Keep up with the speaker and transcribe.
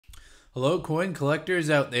Hello coin collectors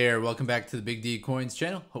out there, welcome back to the Big D Coins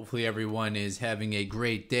channel. Hopefully everyone is having a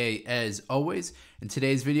great day as always. In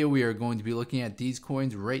today's video we are going to be looking at these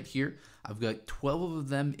coins right here. I've got 12 of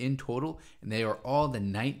them in total and they are all the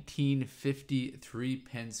 1953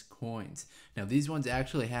 pence coins. Now these ones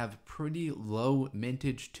actually have pretty low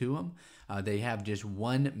mintage to them. They have just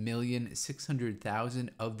 1,600,000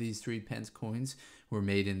 of these 3 pence coins were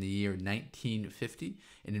made in the year 1950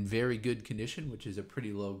 and in very good condition, which is a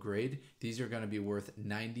pretty low grade. These are going to be worth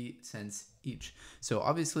 90 cents each. So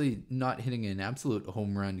obviously not hitting an absolute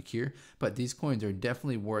home run here, but these coins are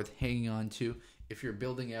definitely worth hanging on to. If you're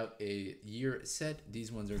building out a year set, these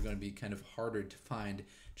ones are going to be kind of harder to find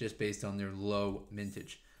just based on their low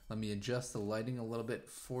mintage. Let me adjust the lighting a little bit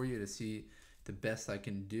for you to see the best I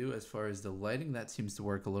can do as far as the lighting. That seems to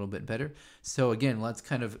work a little bit better. So again, let's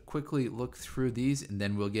kind of quickly look through these and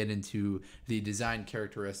then we'll get into the design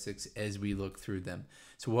characteristics as we look through them.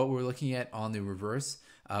 So what we're looking at on the reverse,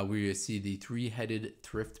 we see the 3-headed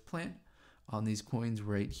thrift plant on these coins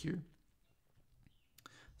right here.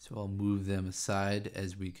 So I'll move them aside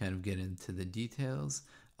as we kind of get into the details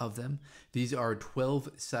of them. These are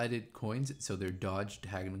 12-sided coins, so they're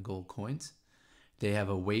Dodecagonal coins. They have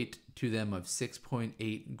a weight to them of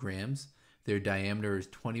 6.8 grams. Their diameter is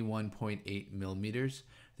 21.8 millimeters.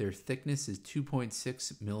 Their thickness is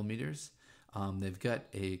 2.6 millimeters. They've got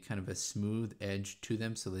a kind of a smooth edge to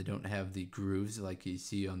them, so they don't have the grooves like you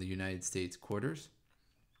see on the United States quarters.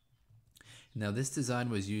 Now this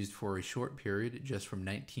design was used for a short period, just from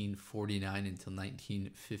 1949 until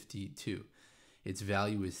 1952. Its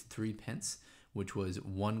value is 3 pence, which was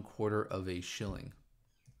 1/4 of a shilling.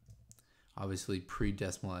 Obviously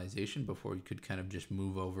pre-decimalization, before you could kind of just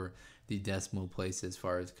move over the decimal place as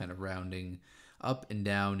far as kind of rounding up and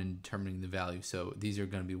down and determining the value. So these are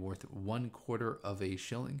going to be worth 1/4 of a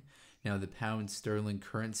shilling. Now the pound sterling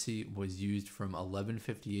currency was used from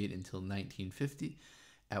 1158 until 1950,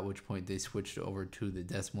 at which point they switched over to the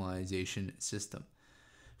decimalization system.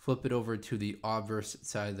 Flip it over to the obverse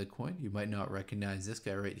side of the coin. You might not recognize this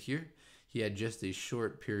guy right here. He had just a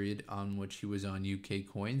short period on which he was on UK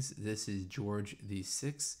coins. This is George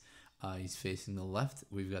VI. He's facing the left.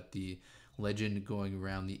 We've got the legend going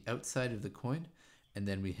around the outside of the coin. And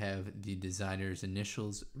then we have the designer's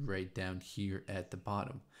initials right down here at the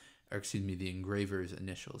bottom. Or excuse me, the engraver's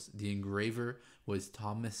initials. The engraver was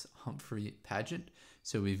Thomas Humphrey Pageant.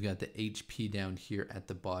 So we've got the HP down here at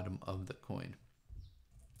the bottom of the coin.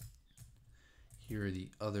 Here are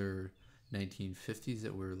the other 1950s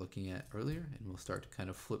that we were looking at earlier, and we'll start to kind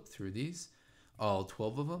of flip through these, all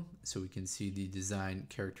 12 of them, so we can see the design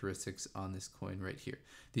characteristics on this coin right here.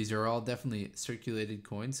 These are all definitely circulated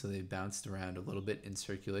coins, so they bounced around a little bit in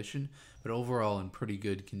circulation, but overall in pretty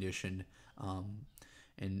good condition,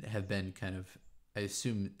 and have been kind of, I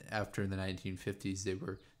assume after the 1950s they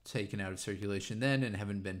were taken out of circulation then and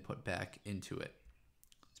haven't been put back into it,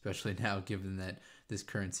 especially now given that this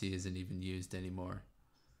currency isn't even used anymore.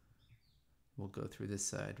 We'll go through this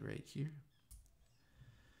side right here.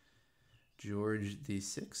 George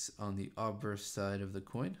VI on the obverse side of the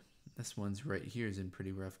coin. This one's right here is in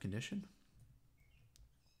pretty rough condition.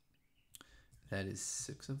 That is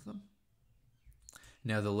 6 of them.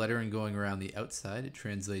 Now the lettering going around the outside, it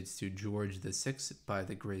translates to George VI, by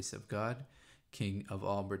the grace of God, King of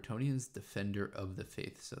all Bretonians, defender of the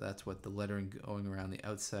faith. So that's what the lettering going around the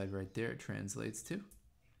outside right there translates to.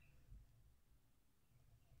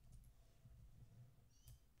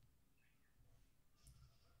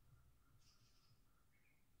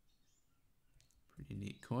 Pretty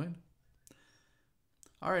neat coin.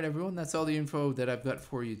 All right, everyone, that's all the info that I've got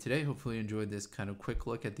for you today. Hopefully you enjoyed this kind of quick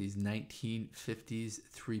look at these 1950s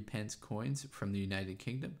 3 pence coins from the United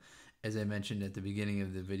Kingdom. As I mentioned at the beginning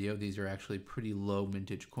of the video, these are actually pretty low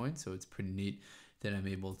mintage coins, so it's pretty neat that I'm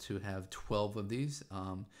able to have 12 of these.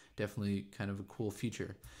 Definitely kind of a cool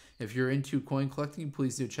feature. If you're into coin collecting,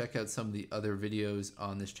 please do check out some of the other videos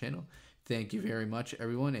on this channel. Thank you very much,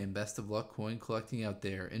 everyone, and best of luck coin collecting out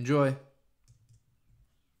there. Enjoy!